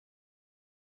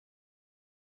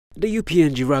The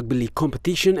UPNG Rugby League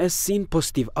competition has seen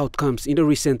positive outcomes in the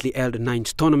recently held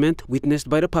 9th tournament witnessed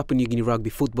by the Papua New Guinea Rugby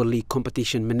Football League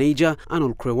competition manager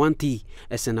Anol Krewanti.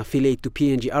 As an affiliate to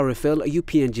PNRFL,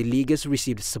 UPNG League has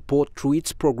received support through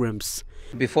its programs.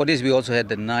 Before this, we also had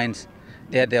the Nines.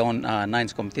 They had their own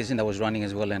Nines competition that was running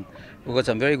as well, and we got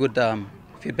some very good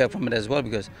feedback from it as well,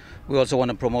 because we also want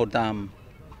to promote the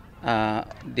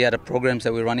other programs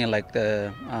that we're running, like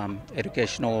the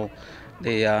educational,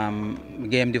 the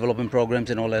game development programs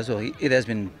and all that. So it has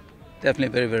been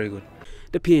definitely very, very good.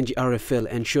 The PNRFL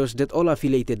ensures that all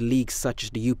affiliated leagues such as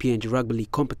the UPNG Rugby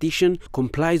League competition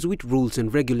complies with rules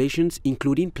and regulations,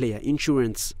 including player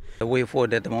insurance. The way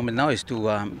forward at the moment now is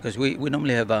to, because we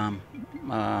normally have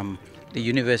the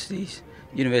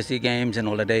university games and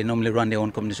all that, they normally run their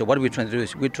own competition. So what we're trying to do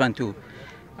is we're trying to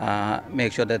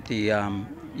make sure that the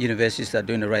universities are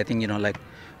doing the right thing, like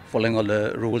following all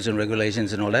the rules and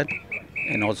regulations and all that.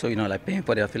 And also, like paying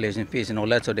for the affiliation fees and all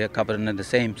that, so they're covered under the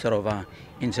same sort of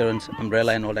insurance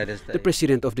umbrella and all that. The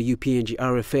president of the UPNG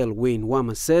RFL, Wayne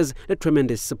Wama, says the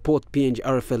tremendous support PNG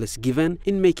RFL is given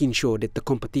in making sure that the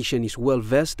competition is well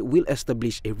versed will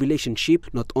establish a relationship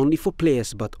not only for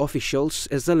players but officials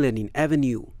as a learning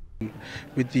avenue.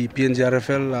 With the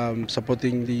PNRFL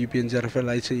supporting the UPNRFL,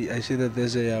 I see that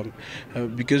there's a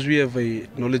because we have a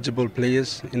knowledgeable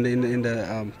players in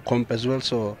the comp as well.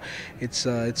 So it's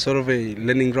sort of a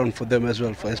learning ground for them as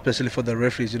well, especially for the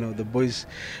referees. The boys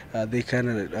they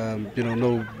kind of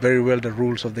know very well the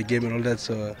rules of the game and all that.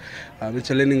 So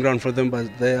it's a learning ground for them. But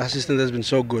the assistant has been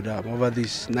so good over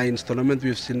this 9th tournament.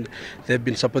 We've seen they've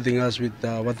been supporting us with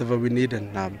whatever we need,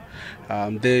 and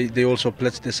they also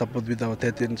pledged their support with our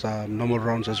 13th. Normal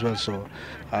rounds as well, so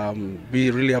we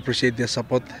really appreciate their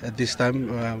support at this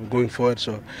time going forward.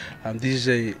 So this is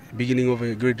a beginning of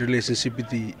a great relationship with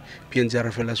the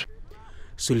PNRFL as well.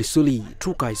 Suli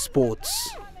Trukai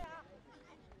Sports.